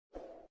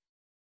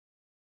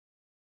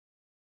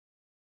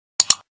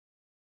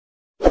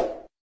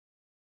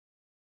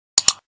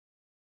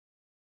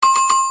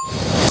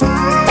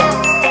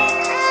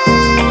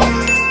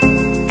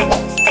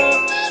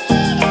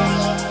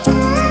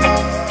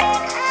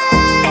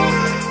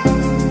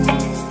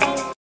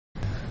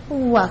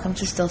Welcome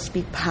to Still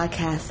Speak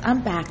Podcast.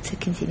 I'm back to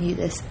continue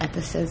this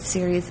episode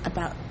series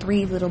about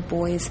 3 little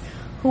boys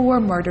who were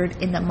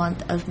murdered in the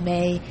month of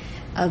May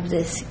of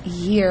this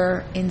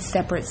year in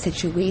separate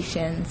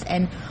situations.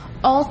 And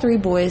all 3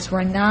 boys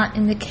were not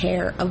in the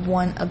care of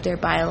one of their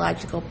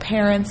biological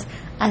parents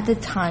at the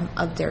time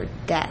of their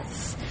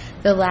deaths.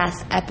 The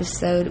last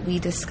episode, we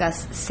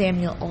discussed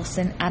Samuel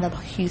Olson out of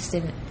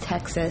Houston,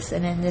 Texas.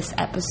 And in this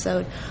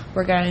episode,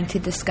 we're going to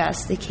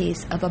discuss the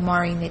case of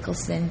Amari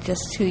Nicholson,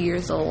 just 2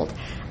 years old,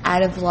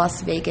 out of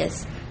Las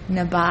Vegas,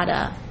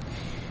 Nevada.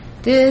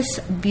 This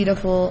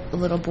beautiful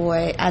little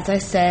boy, as I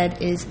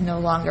said, is no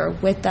longer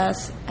with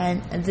us.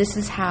 And this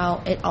is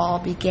how it all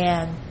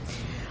began.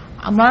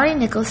 Amari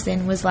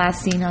Nicholson was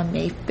last seen on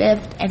May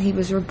 5th, and he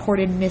was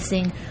reported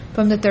missing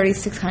from the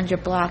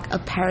 3600 block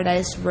of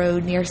Paradise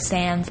Road near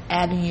Sands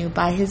Avenue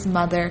by his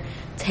mother,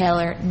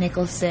 Taylor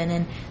Nicholson.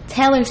 And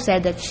Taylor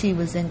said that she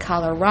was in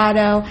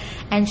Colorado,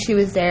 and she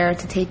was there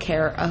to take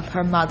care of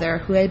her mother,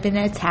 who had been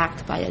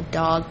attacked by a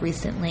dog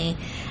recently.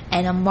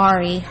 And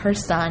Amari, her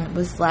son,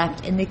 was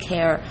left in the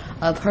care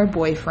of her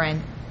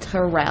boyfriend,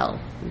 Terrell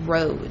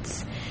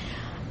Rhodes.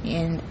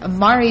 And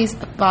Amari's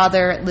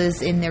father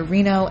lives in the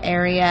Reno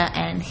area,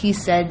 and he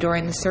said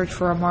during the search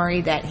for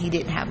Amari that he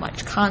didn't have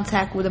much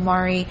contact with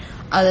Amari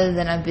other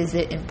than a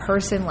visit in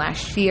person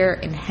last year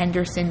in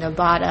Henderson,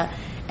 Nevada,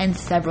 and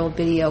several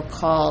video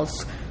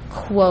calls.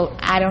 Quote,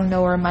 "I don't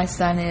know where my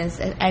son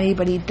is. If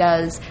anybody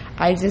does,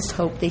 I just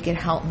hope they can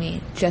help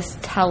me. Just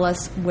tell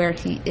us where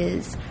he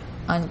is,"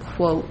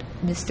 unquote,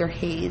 Mr.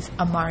 Hayes,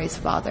 Amari's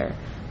father,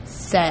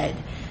 said.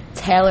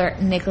 Taylor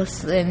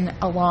Nicholson,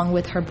 along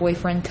with her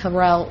boyfriend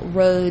Terrell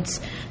Rhodes,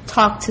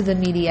 talked to the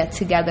media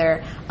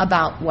together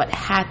about what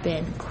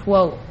happened.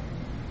 Quote,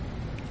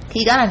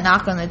 "He got a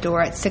knock on the door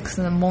at 6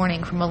 in the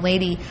morning from a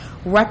lady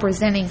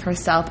representing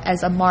herself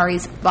as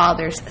Amari's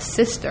father's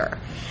sister.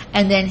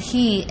 And then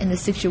he, in the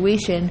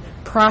situation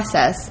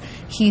process,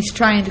 he's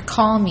trying to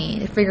call me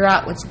to figure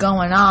out what's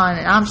going on,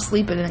 and I'm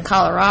sleeping in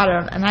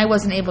Colorado, and I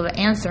wasn't able to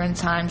answer in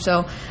time.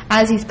 So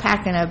as he's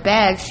packing a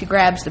bag, she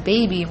grabs the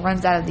baby and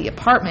runs out of the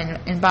apartment,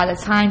 and by the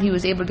time he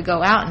was able to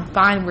go out and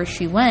find where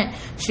she went,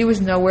 she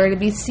was nowhere to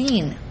be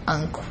seen,"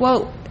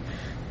 unquote,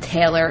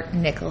 Taylor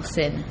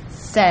Nicholson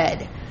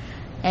said.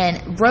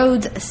 And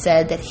Rhodes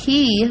said that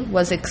he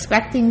was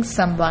expecting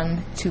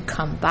someone to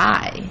come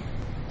by.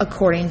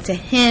 According to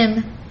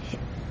him,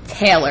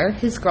 Taylor,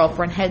 his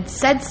girlfriend, had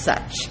said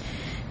such.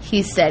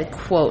 He said,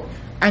 quote,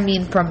 "I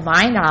mean, from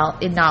my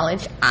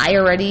knowledge, I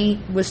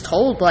already was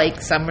told,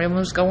 someone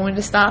was going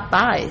to stop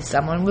by.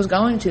 Someone was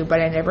going to,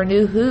 but I never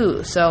knew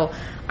who. So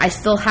I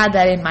still had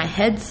that in my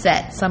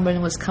headset.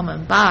 Someone was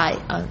coming by,"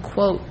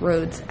 unquote,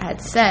 Rhodes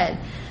had said.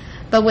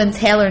 But when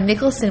Taylor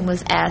Nicholson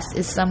was asked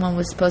if someone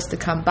was supposed to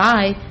come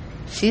by,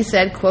 she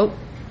said, quote,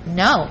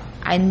 "No,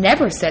 I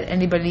never said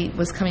anybody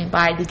was coming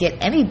by to get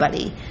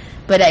anybody.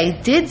 But I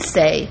did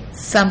say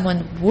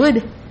someone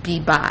would be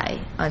by,"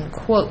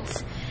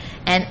 unquote.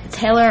 And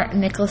Taylor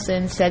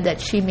Nicholson said that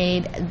she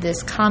made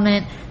this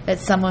comment that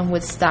someone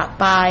would stop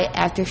by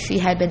after she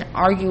had been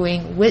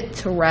arguing with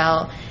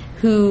Terrell,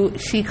 who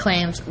she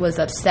claims was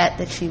upset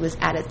that she was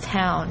out of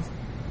town.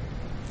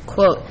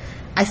 Quote,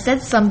 "I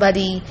said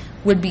somebody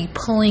would be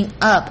pulling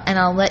up and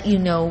I'll let you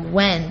know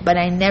when, but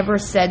I never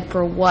said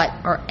for what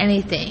or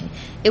anything.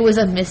 It was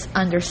a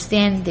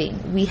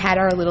misunderstanding. We had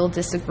our little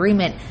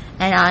disagreement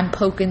and I'm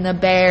poking the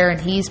bear and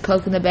he's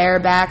poking the bear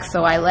back,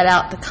 so I let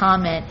out the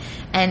comment,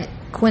 and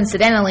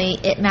coincidentally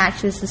it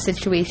matches the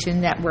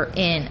situation that we're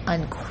in,"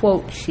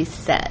 unquote, she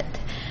said.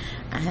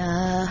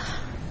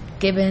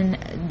 Given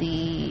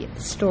the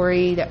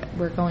story that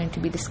we're going to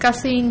be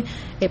discussing,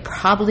 it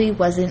probably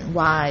wasn't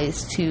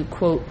wise to,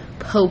 quote,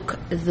 "poke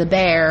the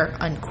bear,"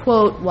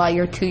 unquote, while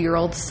your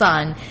 2-year-old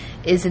son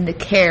is in the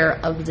care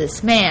of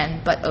this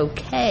man, but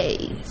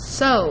okay.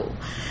 So,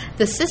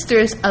 the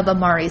sisters of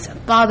Amari's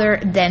father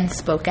then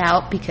spoke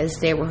out because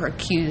they were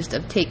accused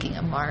of taking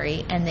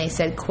Amari, and they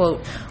said,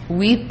 quote,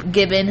 "We've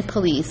given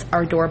police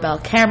our doorbell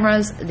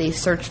cameras. They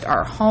searched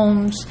our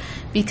homes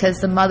because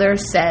the mother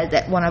said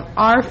that one of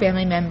our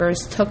family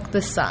members took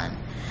the son.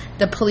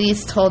 The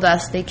police told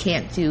us they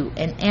can't do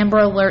an Amber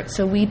Alert,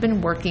 so we've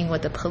been working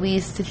with the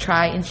police to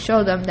try and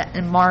show them that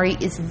Amari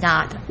is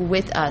not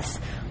with us.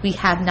 We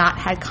have not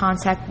had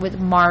contact with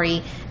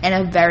Amari in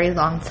a very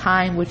long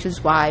time, which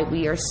is why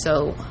we are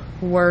so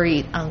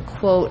worried,"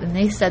 unquote. And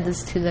they said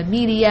this to the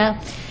media,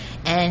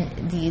 and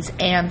these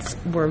aunts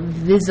were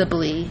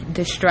visibly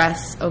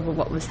distressed over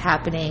what was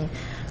happening.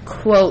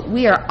 Quote,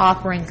 "We are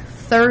offering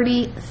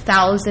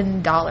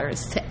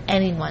 $30,000 to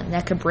anyone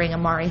that could bring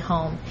Amari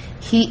home.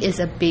 He is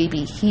a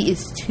baby. He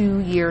is 2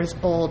 years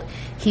old.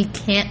 He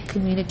can't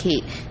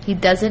communicate. He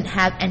doesn't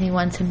have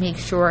anyone to make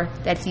sure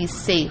that he's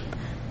safe.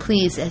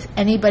 Please, if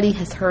anybody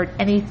has heard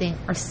anything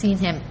or seen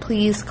him,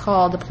 please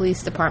call the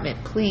police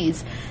department.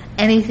 Please,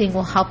 anything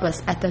will help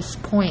us at this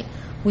point.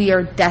 We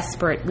are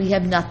desperate. We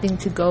have nothing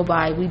to go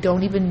by. We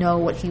don't even know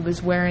what he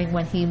was wearing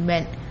when he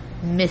went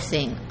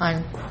missing,"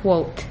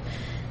 unquote.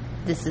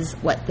 This is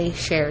what they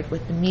shared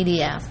with the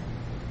media.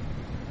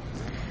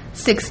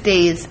 6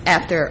 days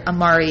after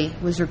Amari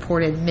was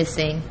reported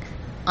missing,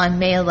 on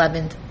May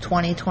 11th,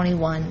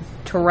 2021,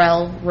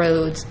 Terrell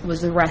Rhodes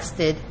was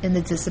arrested in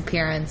the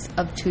disappearance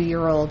of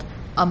 2-year-old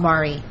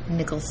Amari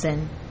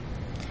Nicholson.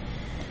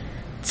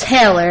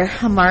 Taylor,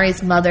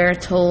 Amari's mother,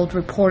 told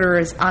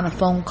reporters on a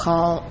phone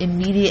call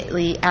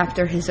immediately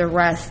after his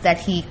arrest that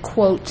he,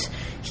 quote,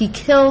 "He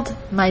killed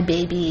my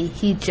baby.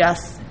 He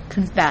just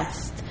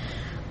confessed.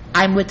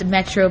 I'm with the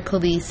Metro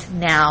Police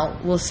now.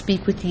 We'll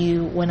speak with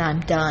you when I'm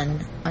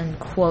done,"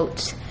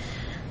 unquote.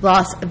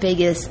 Las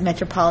Vegas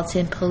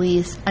Metropolitan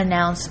Police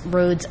announced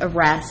Rhodes'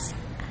 arrest,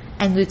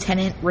 and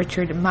Lieutenant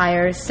Richard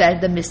Myers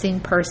said the missing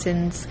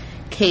persons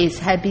case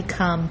had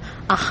become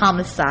a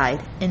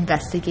homicide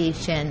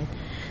investigation.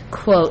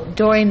 Quote,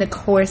 "During the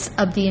course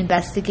of the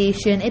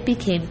investigation, it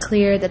became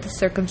clear that the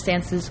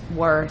circumstances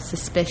were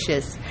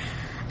suspicious.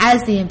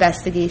 As the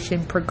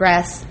investigation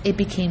progressed, it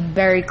became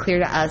very clear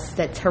to us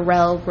that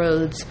Terrell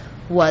Rhodes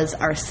was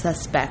our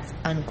suspect,"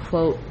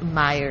 unquote,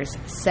 Myers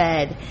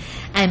said.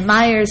 And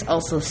Myers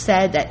also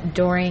said that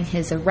during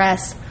his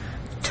arrest,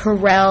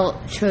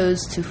 Terrell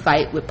chose to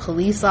fight with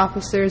police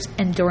officers,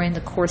 and during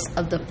the course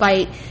of the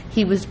fight,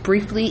 he was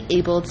briefly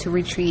able to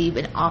retrieve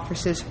an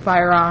officer's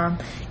firearm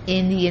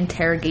in the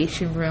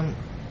interrogation room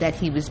that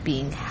he was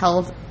being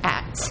held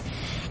at.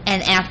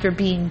 And after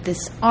being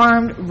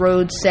disarmed,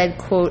 Rhodes said,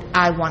 quote,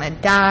 "I want to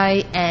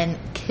die and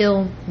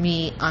kill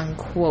me,"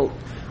 unquote,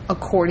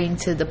 according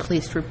to the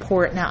police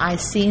report. Now,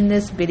 I've seen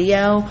this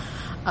video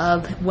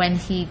of when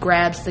he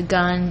grabs the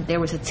gun. There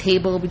was a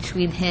table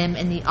between him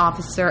and the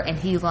officer, and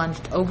he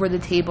lunged over the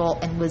table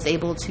and was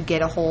able to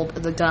get a hold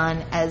of the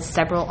gun as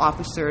several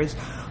officers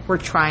were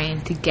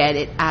trying to get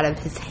it out of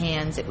his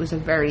hands. It was a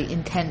very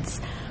intense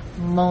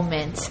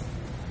moment.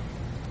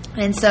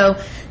 And so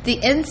the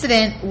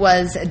incident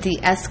was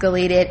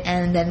de-escalated,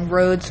 and then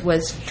Rhodes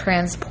was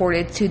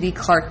transported to the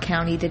Clark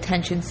County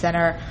Detention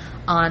Center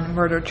on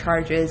murder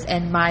charges,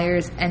 and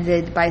Myers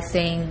ended by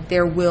saying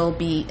there will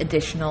be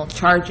additional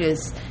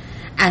charges.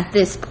 At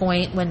this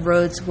point, when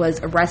Rhodes was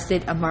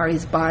arrested,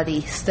 Amari's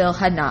body still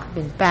had not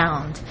been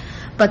found.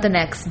 But the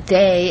next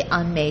day,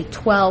 on May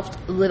 12th,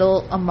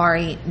 little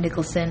Amari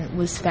Nicholson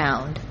was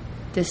found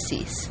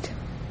deceased.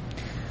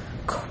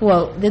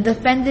 Quote, "The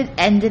defendant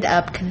ended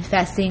up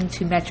confessing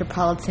to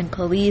Metropolitan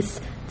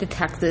Police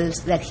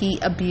detectives that he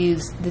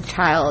abused the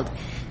child.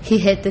 He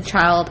hit the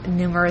child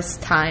numerous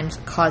times,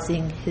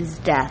 causing his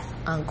death,"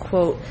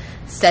 unquote,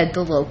 said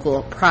the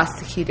local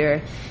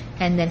prosecutor.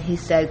 And then he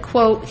said,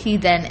 quote, "He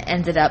then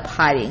ended up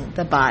hiding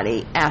the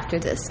body after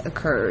this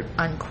occurred,"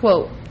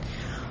 unquote.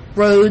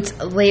 Rhodes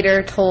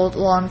later told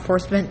law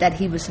enforcement that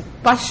he was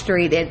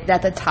frustrated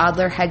that the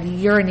toddler had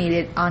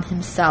urinated on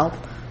himself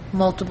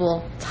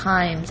multiple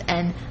times,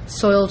 and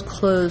soiled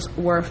clothes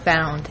were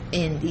found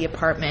in the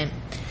apartment.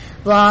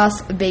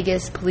 Las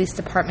Vegas Police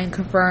Department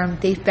confirmed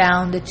they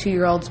found the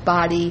 2-year-old's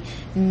body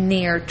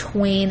near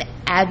Twain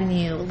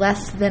Avenue,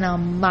 less than a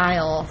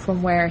mile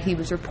from where he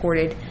was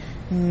reported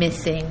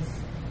missing.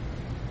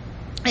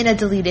 In a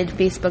deleted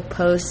Facebook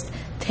post,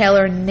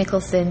 Taylor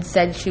Nicholson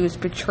said she was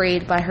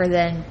betrayed by her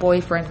then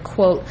boyfriend.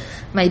 Quote,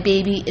 "My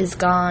baby is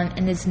gone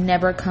and is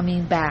never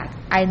coming back.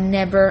 I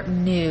never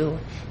knew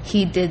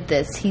he did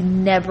this. He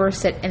never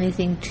said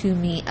anything to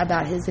me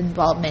about his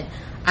involvement.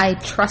 I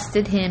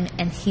trusted him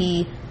and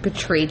he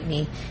betrayed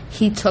me.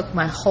 He took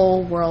my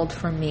whole world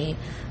from me.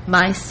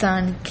 My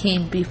son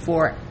came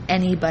before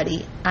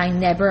anybody. I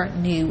never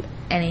knew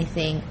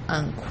anything,"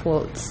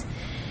 unquote.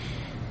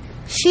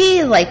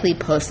 She likely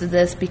posted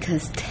this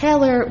because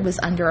Taylor was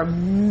under a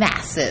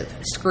massive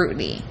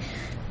scrutiny.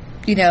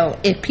 You know,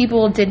 if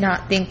people did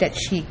not think that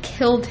she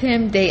killed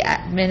him, they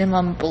at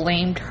minimum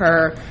blamed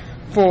her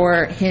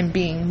for him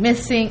being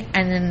missing,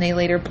 and then they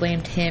later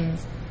blamed him,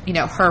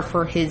 her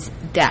for his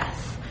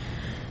death.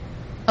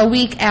 A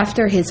week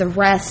after his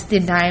arrest, the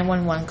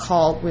 911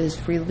 call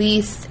was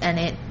released, and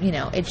it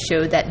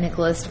showed that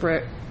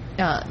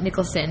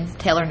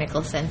Taylor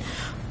Nicholson,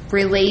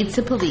 relayed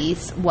to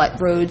police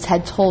what Rhodes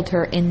had told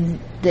her in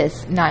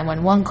this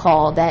 911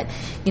 call, that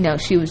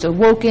he was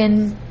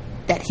awoken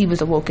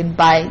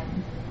by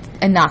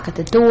a knock at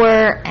the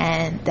door,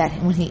 and that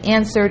when he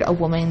answered, a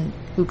woman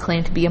who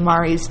claimed to be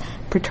Amari's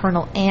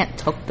paternal aunt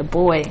took the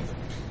boy.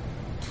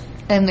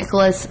 And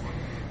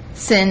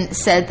Nicholson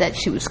said that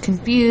she was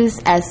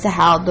confused as to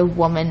how the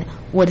woman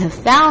would have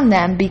found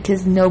them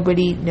because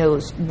nobody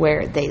knows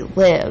where they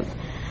live.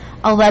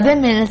 11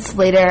 minutes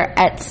later,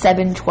 at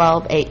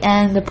 7:12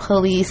 a.m., the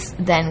police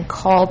then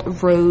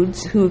called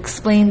Rhodes, who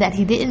explained that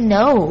he didn't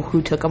know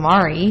who took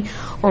Amari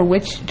or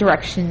which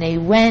direction they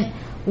went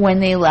when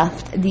they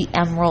left the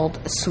Emerald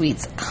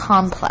Suites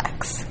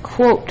complex.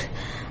 Quote,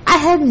 "I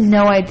had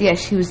no idea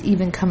she was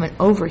even coming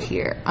over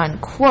here,"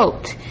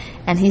 unquote.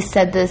 And he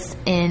said this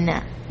in,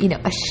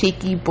 a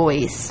shaky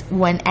voice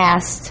when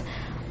asked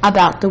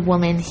about the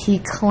woman he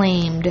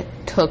claimed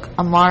took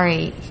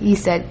Amari. He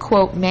said,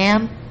 quote,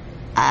 "Ma'am,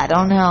 I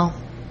don't know,"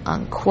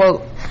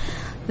 unquote.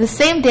 The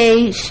same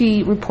day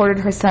she reported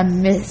her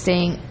son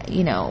missing,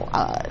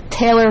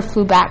 Taylor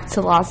flew back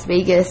to Las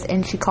Vegas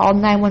and she called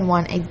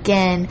 911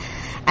 again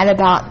at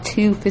about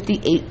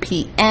 2:58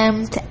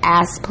 p.m. to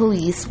ask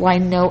police why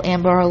no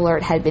Amber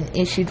Alert had been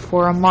issued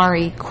for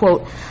Amari.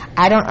 Quote,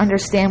 "I don't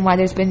understand why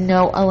there's been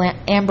no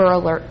Amber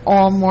Alert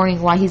all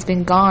morning, why he's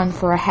been gone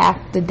for a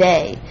half the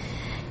day."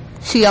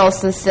 She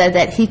also said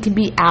that he can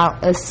be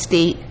out of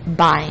state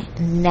by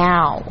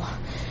now.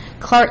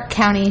 Clark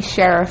County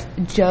Sheriff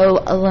Joe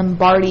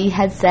Lombardi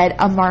had said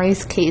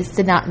Amari's case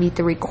did not meet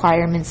the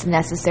requirements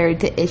necessary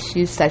to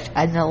issue such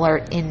an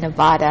alert in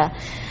Nevada.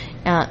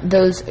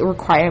 Those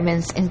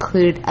requirements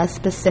included a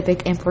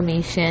specific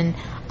information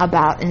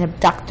about an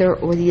abductor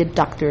or the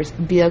abductor's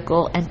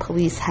vehicle, and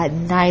police had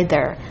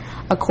neither.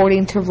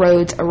 According to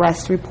Rhodes'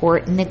 arrest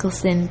report,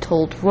 Nicholson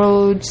told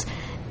Rhodes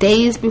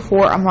days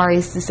before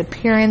Amari's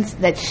disappearance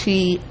that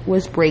she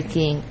was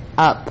breaking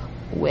up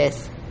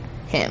with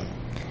him.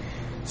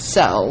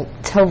 So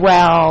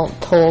Terrell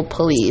told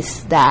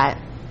police that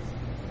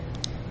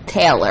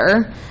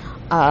Taylor,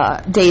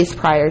 days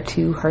prior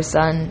to her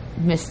son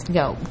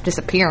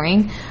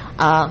disappearing,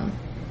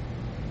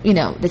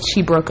 that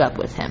she broke up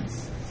with him.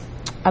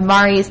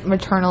 Amari's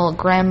maternal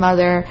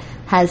grandmother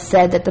has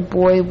said that the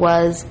boy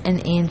was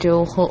an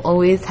angel who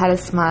always had a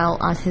smile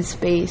on his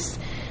face.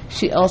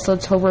 She also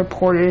told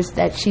reporters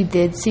that she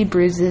did see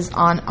bruises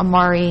on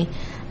Amari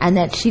and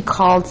that she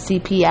called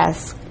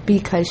CPS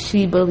because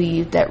she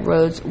believed that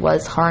Rhodes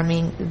was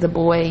harming the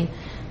boy,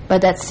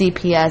 but that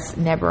CPS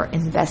never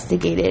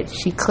investigated.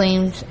 She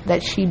claimed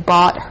that she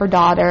bought her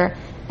daughter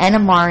and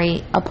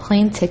Amari a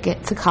plane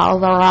ticket to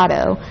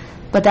Colorado,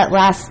 but that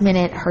last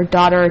minute her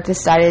daughter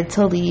decided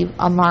to leave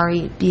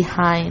Amari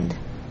behind.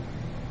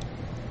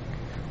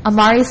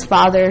 Amari's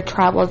father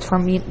traveled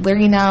from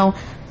Reno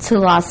to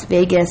Las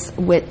Vegas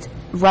with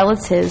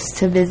relatives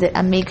to visit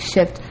a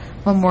makeshift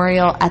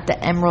memorial at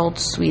the Emerald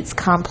Suites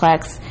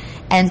complex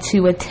and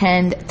to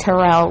attend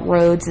Terrell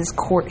Rhodes'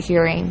 court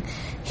hearing.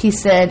 He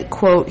said,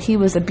 quote, "He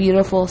was a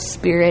beautiful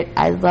spirit.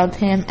 I love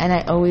him and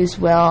I always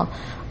will.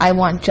 I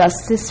want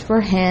justice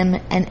for him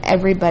and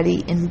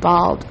everybody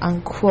involved,"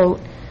 unquote.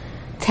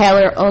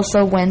 Taylor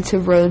also went to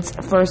Rhodes'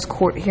 first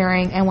court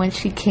hearing, and when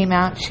she came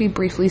out, she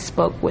briefly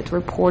spoke with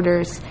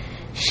reporters.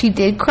 She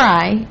did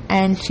cry,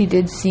 and she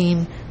did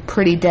seem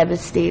pretty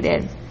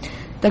devastated.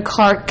 The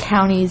Clark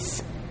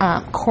County's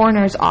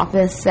coroner's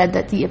office said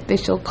that the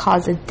official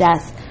cause of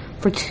death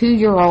for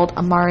 2-year-old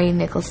Amari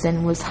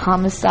Nicholson was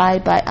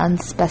homicide by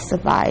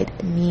unspecified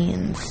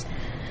means.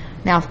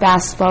 Now,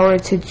 fast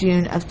forward to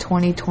June of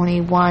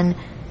 2021,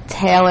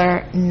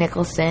 Taylor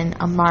Nicholson,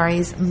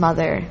 Amari's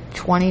mother,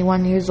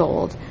 21 years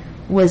old,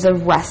 was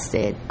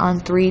arrested on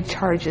 3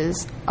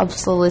 charges of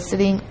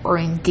soliciting or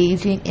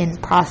engaging in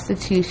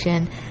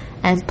prostitution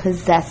and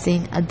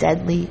possessing a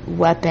deadly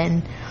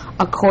weapon.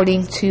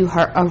 According to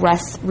her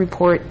arrest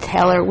report,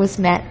 Taylor was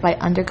met by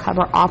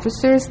undercover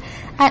officers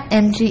at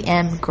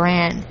MGM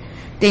Grand.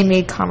 They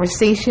made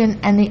conversation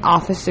and the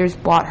officers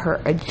bought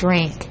her a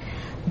drink.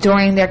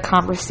 During their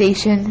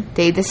conversation,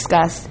 they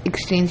discussed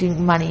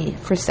exchanging money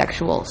for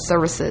sexual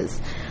services.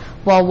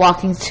 While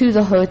walking to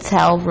the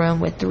hotel room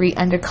with 3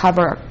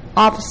 undercover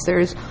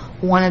officers,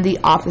 one of the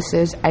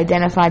officers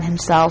identified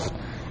himself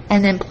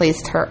and then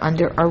placed her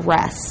under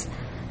arrest.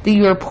 The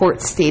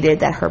report stated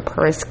that her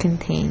purse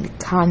contained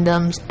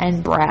condoms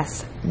and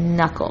brass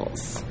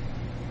knuckles.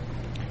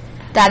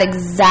 That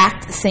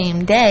exact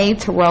same day,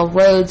 Terrell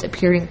Rhodes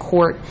appeared in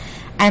court,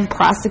 and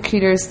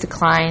prosecutors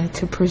declined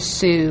to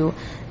pursue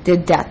the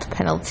death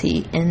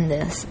penalty in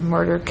this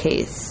murder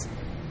case.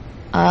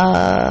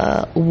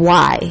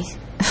 Why?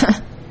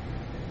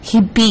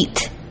 He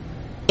beat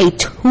a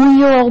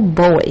 2-year-old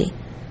boy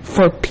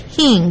for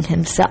peeing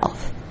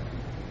himself,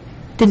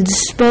 then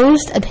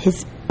disposed of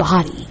his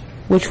body,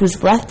 which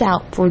was left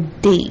out for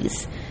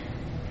days,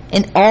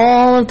 in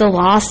all of the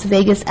Las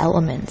Vegas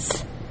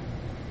elements.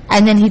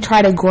 And then he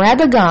tried to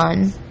grab a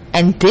gun,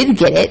 and did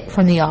get it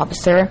from the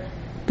officer,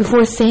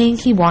 before saying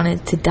he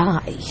wanted to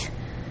die.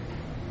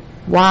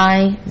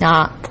 Why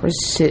not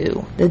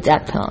pursue the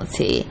death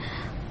penalty?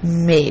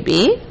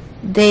 Maybe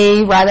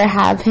they rather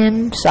have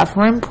him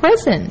suffer in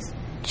prison.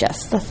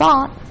 Just a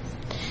thought.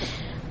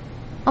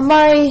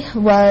 Amari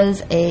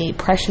was a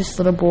precious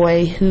little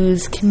boy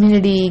whose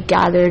community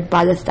gathered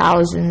by the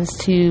thousands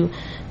to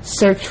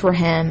search for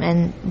him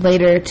and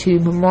later to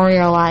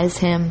memorialize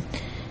him.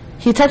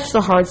 He touched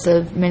the hearts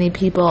of many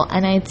people,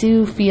 and I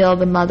do feel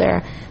the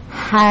mother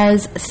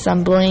has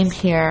some blame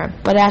here.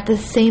 But at the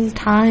same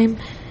time,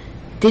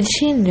 did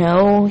she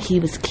know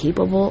he was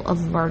capable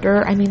of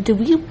murder? I mean, do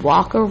we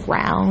walk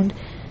around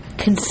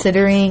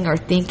considering or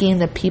thinking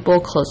the people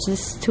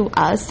closest to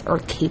us are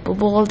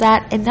capable of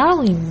that? And not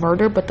only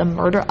murder, but the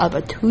murder of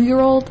a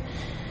 2-year-old?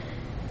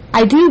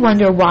 I do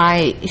wonder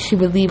why she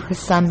would leave her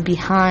son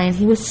behind.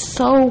 He was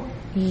so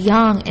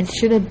young and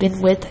should have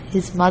been with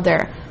his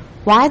mother.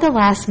 Why the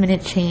last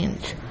minute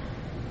change?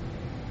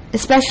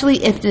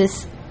 Especially if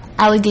this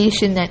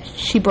allegation that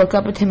she broke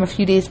up with him a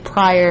few days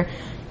prior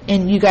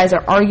and you guys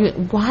are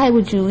arguing, why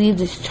would you leave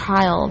this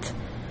child?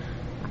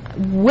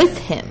 with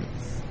him.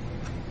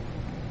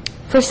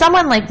 For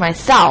someone like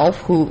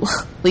myself, who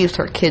leaves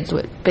her kids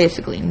with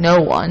basically no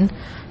one,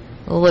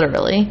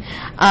 literally,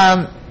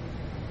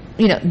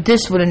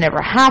 this would have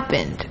never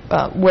happened,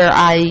 where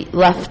I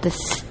left the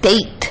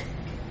state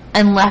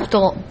and left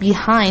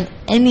behind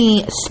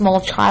any small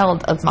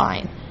child of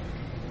mine.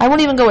 I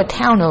won't even go a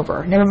town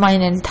over, never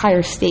mind an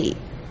entire state.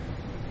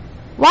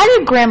 Why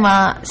did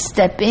Grandma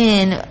step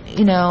in,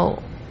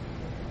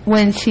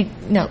 when she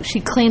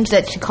claims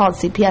that she called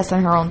CPS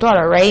on her own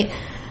daughter, right?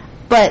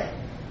 But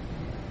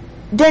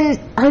then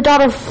her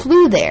daughter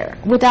flew there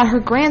without her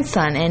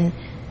grandson, and,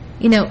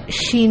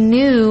 she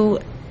knew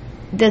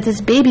that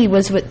this baby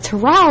was with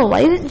Terrell.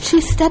 Why didn't she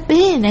step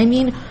in? I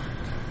mean,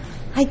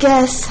 I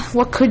guess,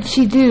 what could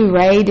she do,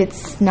 right?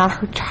 It's not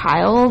her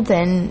child,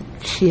 and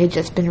she had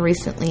just been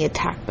recently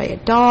attacked by a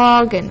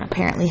dog and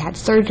apparently had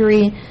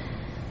surgery.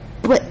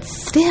 But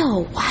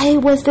still, why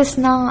was this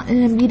not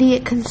an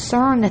immediate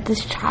concern that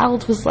this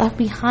child was left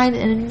behind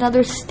in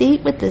another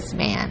state with this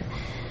man?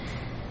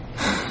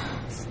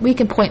 We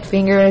can point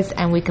fingers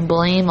and we can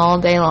blame all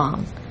day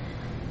long.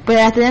 But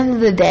at the end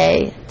of the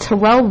day,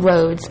 Terrell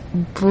Rhodes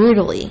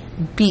brutally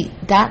beat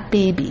that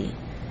baby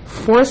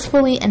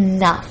forcefully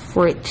enough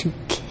for it to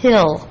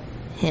kill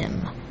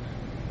him.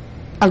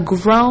 A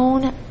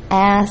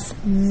grown-ass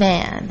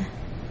man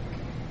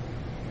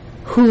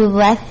who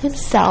let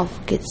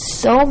himself get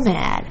so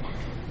mad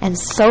and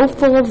so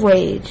full of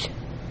rage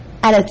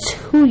at a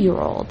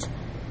 2-year-old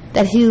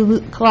that he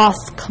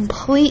lost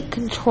complete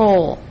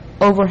control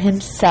over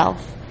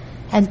himself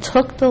and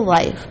took the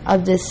life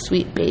of this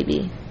sweet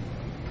baby.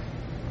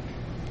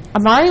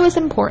 Amari was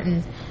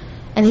important,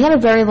 and he had a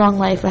very long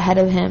life ahead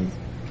of him.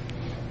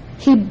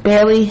 He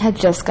barely had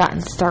just gotten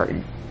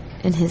started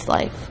in his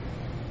life,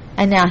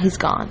 and now he's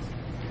gone.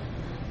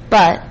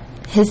 But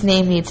his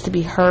name needs to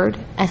be heard,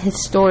 and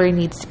his story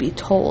needs to be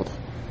told,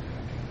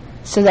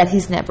 so that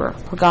he's never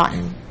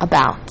forgotten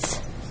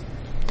about.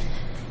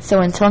 So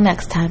until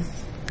next time,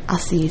 I'll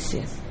see you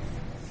soon.